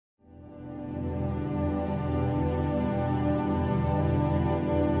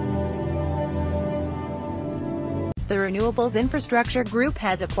The Renewables Infrastructure Group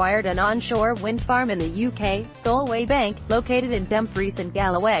has acquired an onshore wind farm in the UK, Solwaybank, located in Dumfries and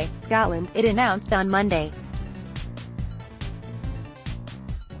Galloway, Scotland, it announced on Monday.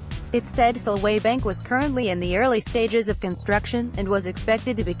 It said Solwaybank was currently in the early stages of construction, and was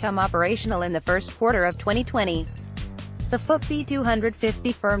expected to become operational in the first quarter of 2020. The FTSE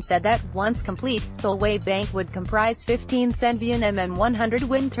 250 firm said that, once complete, Solwaybank would comprise 15 Senvion MM100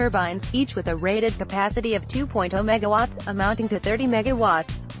 wind turbines, each with a rated capacity of 2.0 megawatts, amounting to 30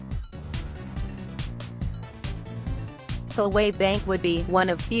 megawatts. Solwaybank would be one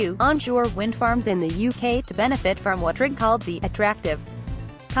of few onshore wind farms in the UK to benefit from what Trig called the attractive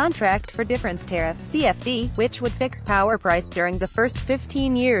Contract for Difference tariff (CFD), which would fix power price during the first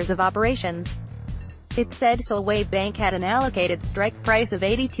 15 years of operations. It said Solwaybank had an allocated strike price of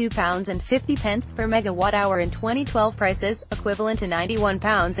 £82.50 per megawatt-hour in 2012 prices, equivalent to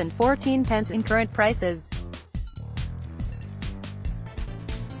 £91.14 in current prices.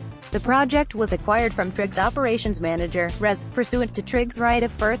 The project was acquired from Trig's operations manager, RES, pursuant to Trig's right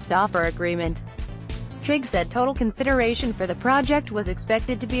of first offer agreement. Trig said total consideration for the project was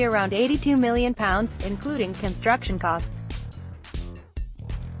expected to be around £82 million, including construction costs.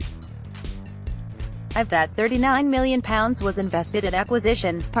 Of that, £39 million was invested in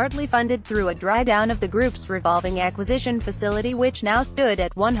acquisition, partly funded through a drawdown of the group's revolving acquisition facility, which now stood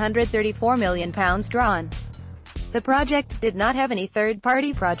at £134 million drawn. The project did not have any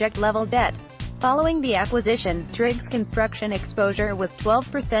third-party project-level debt. Following the acquisition, Trig's construction exposure was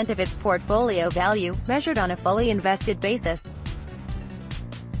 12% of its portfolio value, measured on a fully invested basis.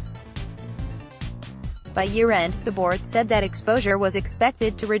 By year-end, the board said that exposure was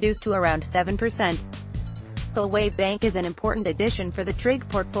expected to reduce to around 7%. Solwaybank is an important addition for the Trig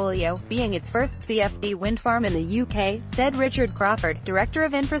portfolio, being its first CFD wind farm in the UK, said Richard Crawford, Director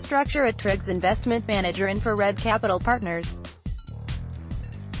of Infrastructure at Trig's investment manager InfraRed Capital Partners.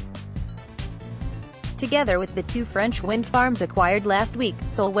 Together with the two French wind farms acquired last week,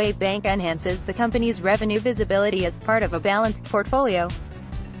 Solwaybank enhances the company's revenue visibility as part of a balanced portfolio.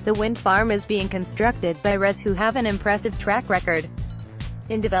 The wind farm is being constructed by RES, who have an impressive track record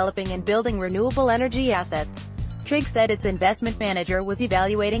in developing and building renewable energy assets. Trig said its investment manager was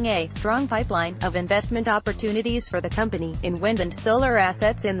evaluating a strong pipeline of investment opportunities for the company in wind and solar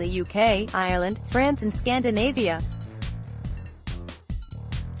assets in the UK, Ireland, France and Scandinavia.